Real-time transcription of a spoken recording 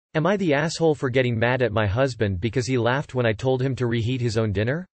Am I the asshole for getting mad at my husband because he laughed when I told him to reheat his own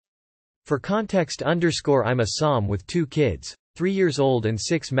dinner? For context I'm a Som with 2 kids, 3 years old and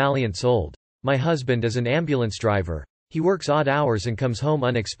 6 months old. My husband is an ambulance driver. He works odd hours and comes home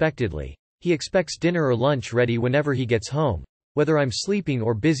unexpectedly. He expects dinner or lunch ready whenever he gets home, whether I'm sleeping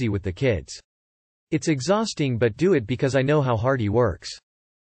or busy with the kids. It's exhausting, but do it because I know how hard he works.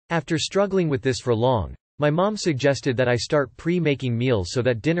 After struggling with this for long, my mom suggested that I start pre-making meals so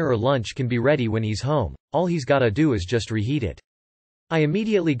that dinner or lunch can be ready when he's home. All he's gotta do is just reheat it. I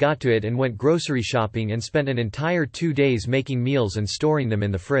immediately got to it and went grocery shopping and spent an entire 2 days making meals and storing them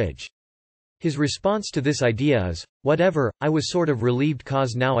in the fridge. His response to this idea is, whatever. I was sort of relieved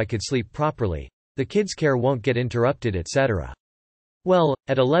cause now I could sleep properly. The kids' care won't get interrupted, etc. Well,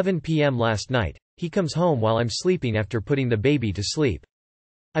 at 11 p.m. last night, he comes home while I'm sleeping after putting the baby to sleep.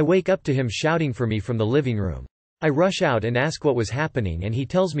 I wake up to him shouting for me from the living room. I rush out and ask what was happening, and he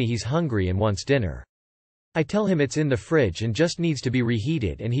tells me he's hungry and wants dinner. I tell him it's in the fridge and just needs to be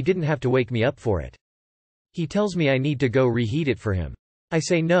reheated and he didn't have to wake me up for it. He tells me I need to go reheat it for him. I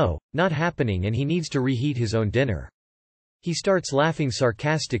say no, not happening, and he needs to reheat his own dinner. He starts laughing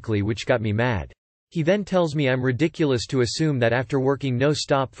sarcastically, which got me mad. He then tells me I'm ridiculous to assume that after working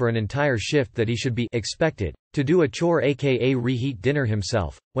no-stop for an entire shift that he should be expected to do a chore, aka reheat dinner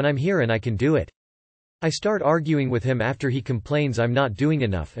himself, when I'm here and I can do it. I start arguing with him after he complains I'm not doing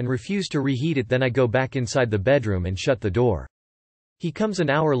enough and refuse to reheat it. Then I go back inside the bedroom and shut the door. He comes an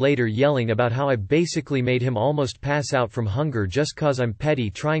hour later yelling about how I've basically made him almost pass out from hunger just cause I'm petty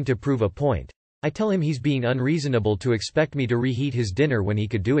trying to prove a point. I tell him he's being unreasonable to expect me to reheat his dinner when he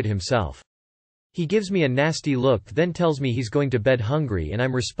could do it himself. He gives me a nasty look, then tells me he's going to bed hungry and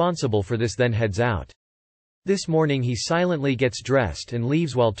I'm responsible for this, then heads out. This morning he silently gets dressed and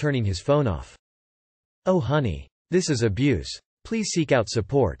leaves while turning his phone off. Oh honey. This is abuse. Please seek out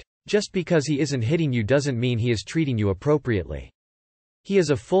support. Just because he isn't hitting you doesn't mean he is treating you appropriately. He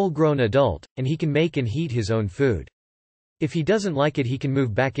is a full-grown adult, and he can make and heat his own food. If he doesn't like it, he can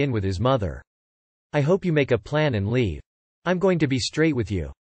move back in with his mother. I hope you make a plan and leave. I'm going to be straight with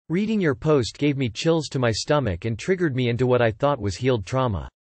you. Reading your post gave me chills to my stomach and triggered me into what I thought was healed trauma.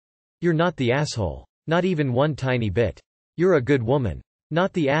 You're not the asshole. Not even one tiny bit. You're a good woman.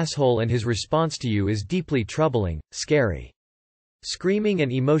 Not the asshole, and his response to you is deeply troubling, scary. Screaming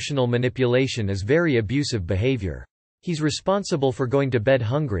and emotional manipulation is very abusive behavior. He's responsible for going to bed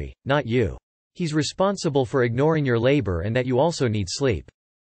hungry, not you. He's responsible for ignoring your labor and that you also need sleep.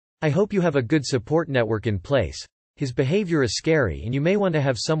 I hope you have a good support network in place. His behavior is scary and you may want to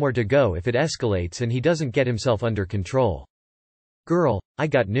have somewhere to go if it escalates and he doesn't get himself under control. Girl, I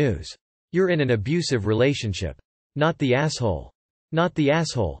got news. You're in an abusive relationship. Not the asshole. Not the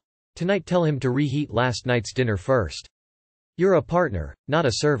asshole. Tonight tell him to reheat last night's dinner first. You're a partner, not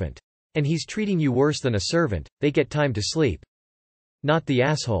a servant. And he's treating you worse than a servant. They get time to sleep. Not the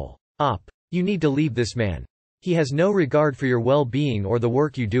asshole. Op. You need to leave this man. He has no regard for your well-being or the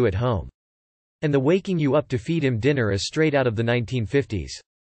work you do at home. And the waking you up to feed him dinner is straight out of the 1950s.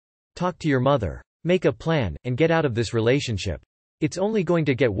 Talk to your mother. Make a plan, and get out of this relationship. It's only going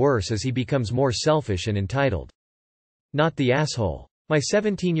to get worse as he becomes more selfish and entitled. Not the asshole. My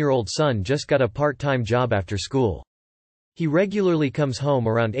 17-year-old son just got a part-time job after school. He regularly comes home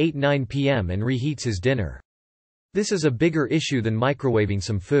around 8-9 p.m. and reheats his dinner. This is a bigger issue than microwaving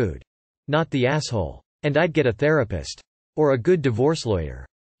some food. Not the asshole. And I'd get a therapist. Or a good divorce lawyer.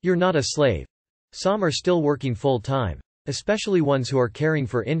 You're not a slave. Some are still working full-time. Especially ones who are caring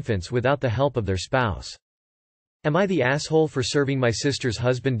for infants without the help of their spouse. Am I the asshole for serving my sister's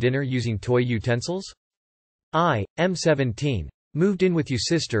husband dinner using toy utensils? I, am 17. Moved in with you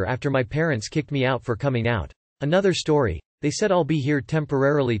sister after my parents kicked me out for coming out. Another story, they said I'll be here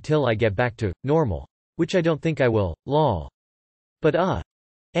temporarily till I get back to normal. Which I don't think I will, lol. But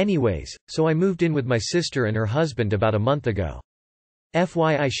anyways, so I moved in with my sister and her husband about a month ago.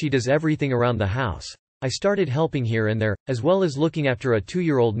 FYI, she does everything around the house. I started helping here and there, as well as looking after a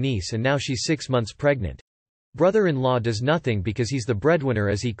 2-year-old niece, and now she's 6 months pregnant. Brother-in-law does nothing because he's the breadwinner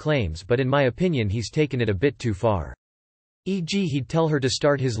as he claims, but in my opinion he's taken it a bit too far. E.g., he'd tell her to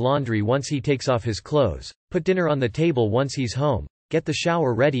start his laundry once he takes off his clothes, put dinner on the table once he's home, get the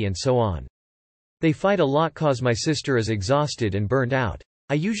shower ready, and so on. They fight a lot cause my sister is exhausted and burnt out.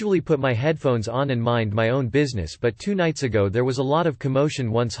 I usually put my headphones on and mind my own business, but 2 nights ago there was a lot of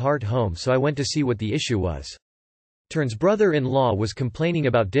commotion once Hart home, so I went to see what the issue was. Turns brother-in-law was complaining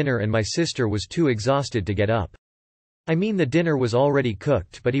about dinner and my sister was too exhausted to get up. I mean, the dinner was already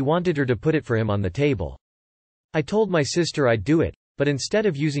cooked, but he wanted her to put it for him on the table. I told my sister I'd do it, but instead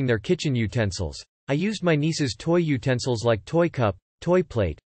of using their kitchen utensils, I used my niece's toy utensils like toy cup, toy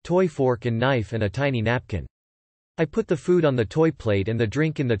plate, toy fork and knife and a tiny napkin. I put the food on the toy plate and the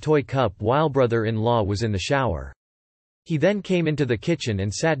drink in the toy cup while brother-in-law was in the shower. He then came into the kitchen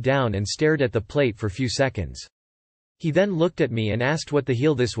and sat down and stared at the plate for few seconds. He then looked at me and asked what the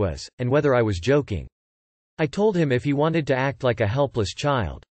hell this was, and whether I was joking. I told him if he wanted to act like a helpless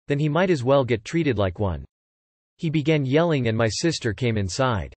child, then he might as well get treated like one. He began yelling and my sister came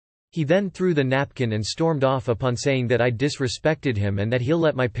inside. He then threw the napkin and stormed off upon saying that I disrespected him and that he'll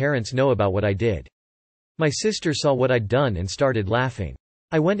let my parents know about what I did. My sister saw what I'd done and started laughing.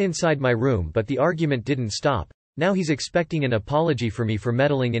 I went inside my room but the argument didn't stop. Now he's expecting an apology for me for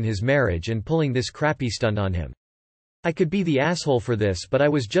meddling in his marriage and pulling this crappy stunt on him. I could be the asshole for this, but I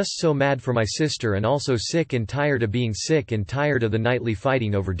was just so mad for my sister and also sick and tired of being sick and tired of the nightly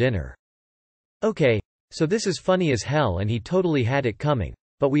fighting over dinner. Okay, so this is funny as hell and he totally had it coming,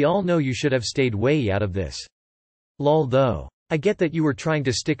 but we all know you should have stayed way out of this. Lol though. I get that you were trying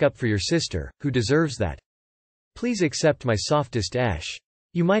to stick up for your sister, who deserves that. Please accept my softest esh.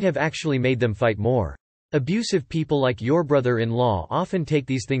 You might have actually made them fight more. Abusive people like your brother-in-law often take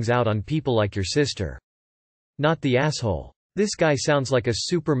these things out on people like your sister. Not the asshole. This guy sounds like a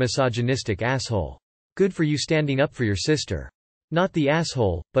super misogynistic asshole. Good for you standing up for your sister. Not the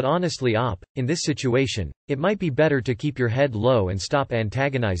asshole, but honestly in this situation, it might be better to keep your head low and stop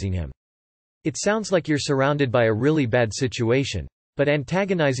antagonizing him. It sounds like you're surrounded by a really bad situation, but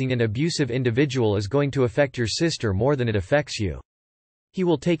antagonizing an abusive individual is going to affect your sister more than it affects you. He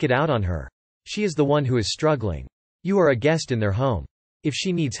will take it out on her. She is the one who is struggling. You are a guest in their home. If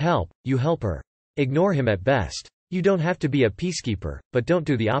she needs help, you help her. Ignore him at best. You don't have to be a peacekeeper, but don't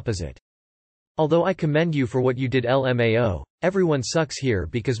do the opposite. Although I commend you for what you did LMAO, everyone sucks here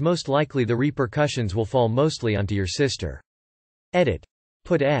because most likely the repercussions will fall mostly onto your sister. Edit.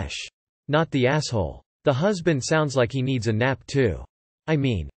 Put esh. Not the asshole. The husband sounds like he needs a nap too. I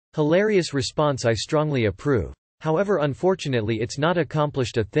mean, hilarious response. I strongly approve. However, unfortunately it's not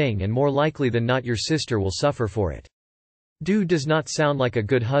accomplished a thing and more likely than not your sister will suffer for it. Dude does not sound like a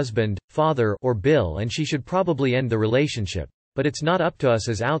good husband, father, or Bill and she should probably end the relationship, but it's not up to us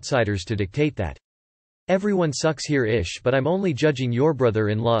as outsiders to dictate that. Everyone sucks here ish, but I'm only judging your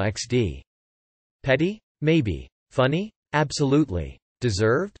brother-in-law XD. Petty? Maybe. Funny? Absolutely.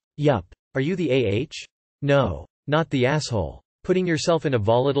 Deserved? Yup. Are you the AH? No. Not the asshole. Putting yourself in a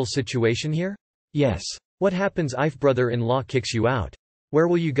volatile situation here? Yes. What happens if brother-in-law kicks you out? Where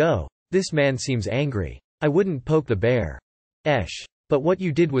will you go? This man seems angry. I wouldn't poke the bear. Esh. But what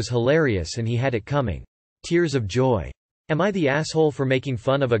you did was hilarious and he had it coming. Tears of joy. Am I the asshole for making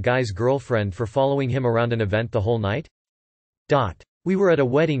fun of a guy's girlfriend for following him around an event the whole night? We were at a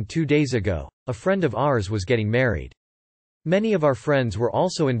wedding 2 days ago. A friend of ours was getting married. Many of our friends were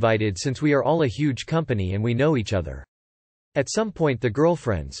also invited since we are all a huge company and we know each other. At some point the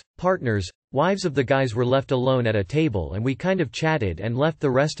girlfriends, partners, wives of the guys were left alone at a table and we kind of chatted and left the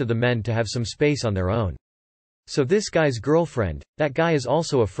rest of the men to have some space on their own. So this guy's girlfriend, that guy is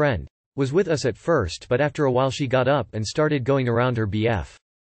also a friend, was with us at first but after a while she got up and started going around her BF.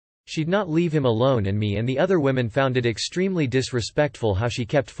 She'd not leave him alone and me and the other women found it extremely disrespectful how she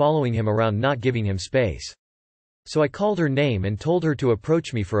kept following him around not giving him space. So I called her name and told her to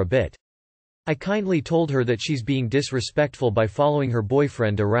approach me for a bit. I kindly told her that she's being disrespectful by following her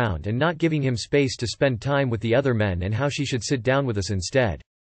boyfriend around and not giving him space to spend time with the other men and how she should sit down with us instead.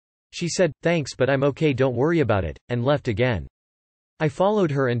 She said, "Thanks but I'm okay, don't worry about it," and left again. I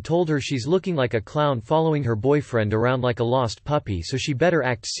followed her and told her she's looking like a clown following her boyfriend around like a lost puppy, so she better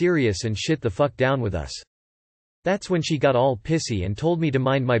act serious and shit the fuck down with us. That's when she got all pissy and told me to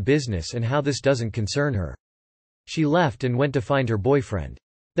mind my business and how this doesn't concern her. She left and went to find her boyfriend.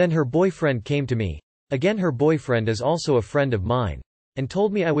 Then her boyfriend came to me. Again, her boyfriend is also a friend of mine. And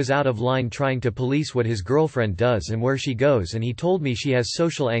told me I was out of line trying to police what his girlfriend does and where she goes, and he told me she has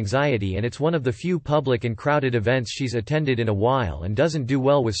social anxiety and it's one of the few public and crowded events she's attended in a while and doesn't do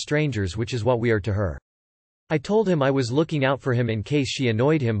well with strangers, which is what we are to her. I told him I was looking out for him in case she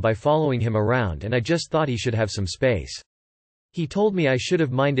annoyed him by following him around and I just thought he should have some space. He told me I should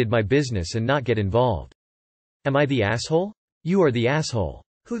have minded my business and not get involved. Am I the asshole? You are the asshole.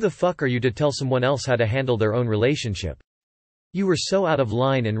 Who the fuck are you to tell someone else how to handle their own relationship? You were so out of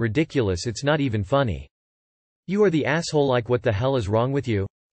line and ridiculous it's not even funny. You are the asshole. Like, what the hell is wrong with you?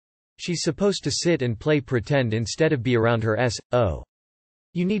 She's supposed to sit and play pretend instead of be around her s.o.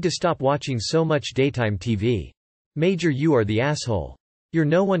 You need to stop watching so much daytime TV. Major, you are the asshole. You're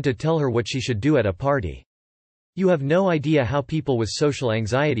no one to tell her what she should do at a party. You have no idea how people with social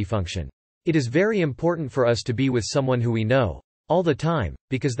anxiety function. It is very important for us to be with someone who we know, all the time,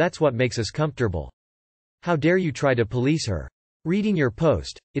 because that's what makes us comfortable. How dare you try to police her? Reading your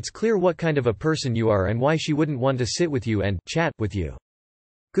post, it's clear what kind of a person you are and why she wouldn't want to sit with you and chat with you.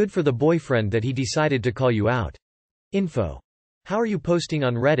 Good for the boyfriend that he decided to call you out. Info. How are you posting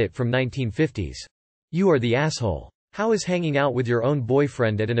on Reddit from 1950s? You are the asshole. How is hanging out with your own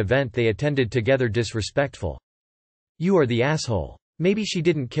boyfriend at an event they attended together disrespectful? You are the asshole. Maybe she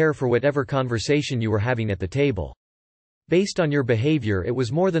didn't care for whatever conversation you were having at the table. Based on your behavior, it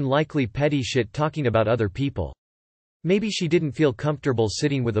was more than likely petty shit talking about other people. Maybe she didn't feel comfortable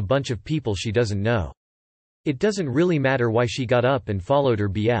sitting with a bunch of people she doesn't know. It doesn't really matter why she got up and followed her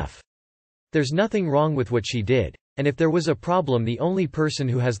BF. There's nothing wrong with what she did, and if there was a problem, the only person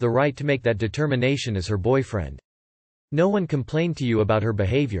who has the right to make that determination is her boyfriend. No one complained to you about her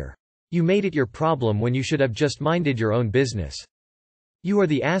behavior. You made it your problem when you should have just minded your own business. You are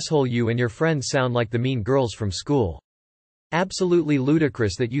the asshole. You and your friends sound like the mean girls from school. Absolutely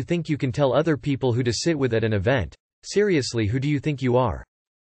ludicrous that you think you can tell other people who to sit with at an event. Seriously, who do you think you are?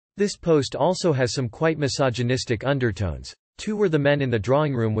 This post also has some quite misogynistic undertones. Two were the men in the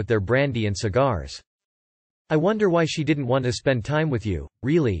drawing room with their brandy and cigars. I wonder why she didn't want to spend time with you.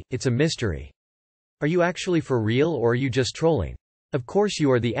 Really, it's a mystery. Are you actually for real or are you just trolling? Of course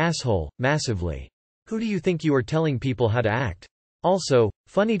you are the asshole, massively. Who do you think you are telling people how to act? Also,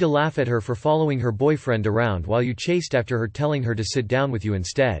 funny to laugh at her for following her boyfriend around while you chased after her, telling her to sit down with you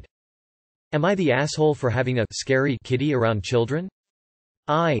instead. Am I the asshole for having a scary kitty around children?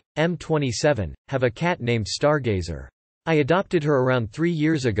 I, M27, have a cat named Stargazer. I adopted her around 3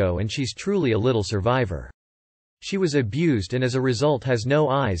 years ago and she's truly a little survivor. She was abused and as a result has no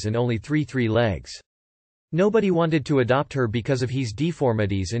eyes and only three legs. Nobody wanted to adopt her because of his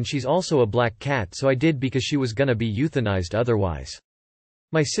deformities, and she's also a black cat, so I did because she was gonna be euthanized otherwise.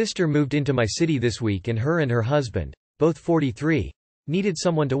 My sister moved into my city this week and her husband, both 43, needed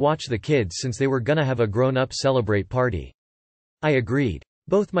someone to watch the kids since they were gonna have a grown-up celebrate party. I agreed.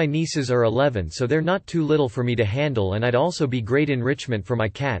 Both my nieces are 11, so they're not too little for me to handle, and I'd also be great enrichment for my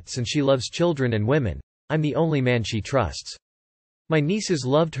cat since she loves children and women. I'm the only man she trusts. My nieces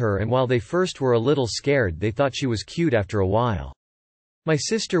loved her, and while they first were a little scared, they thought she was cute after a while. My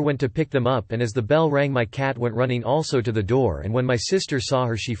sister went to pick them up, and as the bell rang my cat went running also to the door, and when my sister saw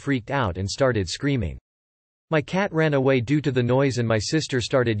her she freaked out and started screaming. My cat ran away due to the noise, and my sister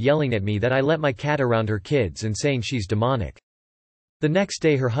started yelling at me that I let my cat around her kids and saying she's demonic. The next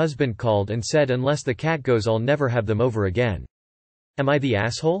day her husband called and said unless the cat goes I'll never have them over again. Am I the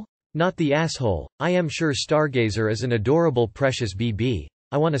asshole? Not the asshole. I am sure Stargazer is an adorable precious BB.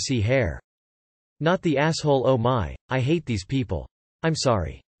 I want to see hair. Not the asshole. Oh my, I hate these people. I'm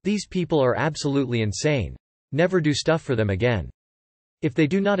sorry. These people are absolutely insane. Never do stuff for them again. If they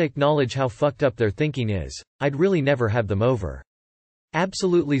do not acknowledge how fucked up their thinking is, I'd really never have them over.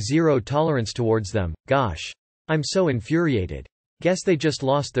 Absolutely zero tolerance towards them. Gosh. I'm so infuriated. Guess they just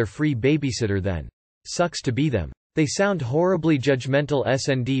lost their free babysitter then. Sucks to be them. They sound horribly judgmental.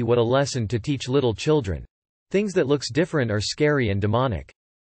 SND. What a lesson to teach little children. Things that looks different are scary and demonic.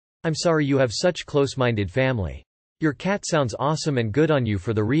 I'm sorry you have such close-minded family. Your cat sounds awesome and good on you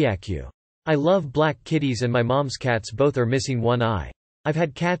for the reacu. I love black kitties and my mom's cats both are missing one eye. I've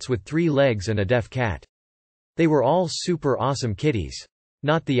had cats with 3 legs and a deaf cat. They were all super awesome kitties.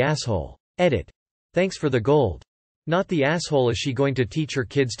 Not the asshole. Edit. Thanks for the gold. Not the asshole. Is she going to teach her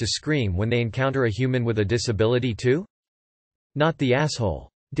kids to scream when they encounter a human with a disability too? Not the asshole.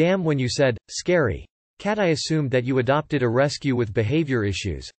 Damn, when you said, scary cat, I assumed that you adopted a rescue with behavior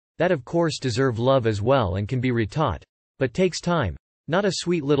issues. That of course deserve love as well and can be retaught. But takes time. Not a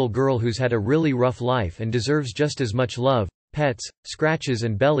sweet little girl who's had a really rough life and deserves just as much love, pets, scratches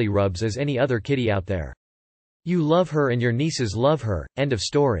and belly rubs as any other kitty out there. You love her and your nieces love her, end of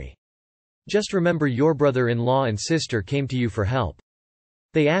story. Just remember your brother-in-law and sister came to you for help.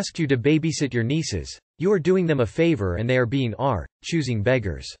 They asked you to babysit your nieces. You are doing them a favor and they are being choosing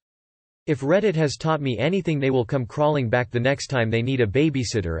beggars. If Reddit has taught me anything, they will come crawling back the next time they need a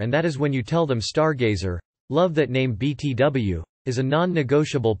babysitter, and that is when you tell them Stargazer, love that name BTW, is a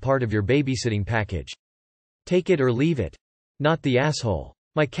non-negotiable part of your babysitting package. Take it or leave it. Not the asshole.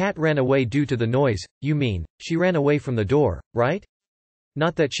 My cat ran away due to the noise. You mean, she ran away from the door, right?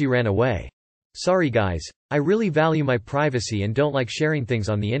 Not that she ran away. Sorry guys, I really value my privacy and don't like sharing things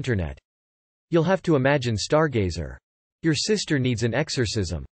on the internet. You'll have to imagine Stargazer. Your sister needs an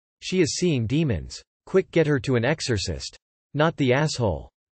exorcism. She is seeing demons. Quick, get her to an exorcist. Not the asshole.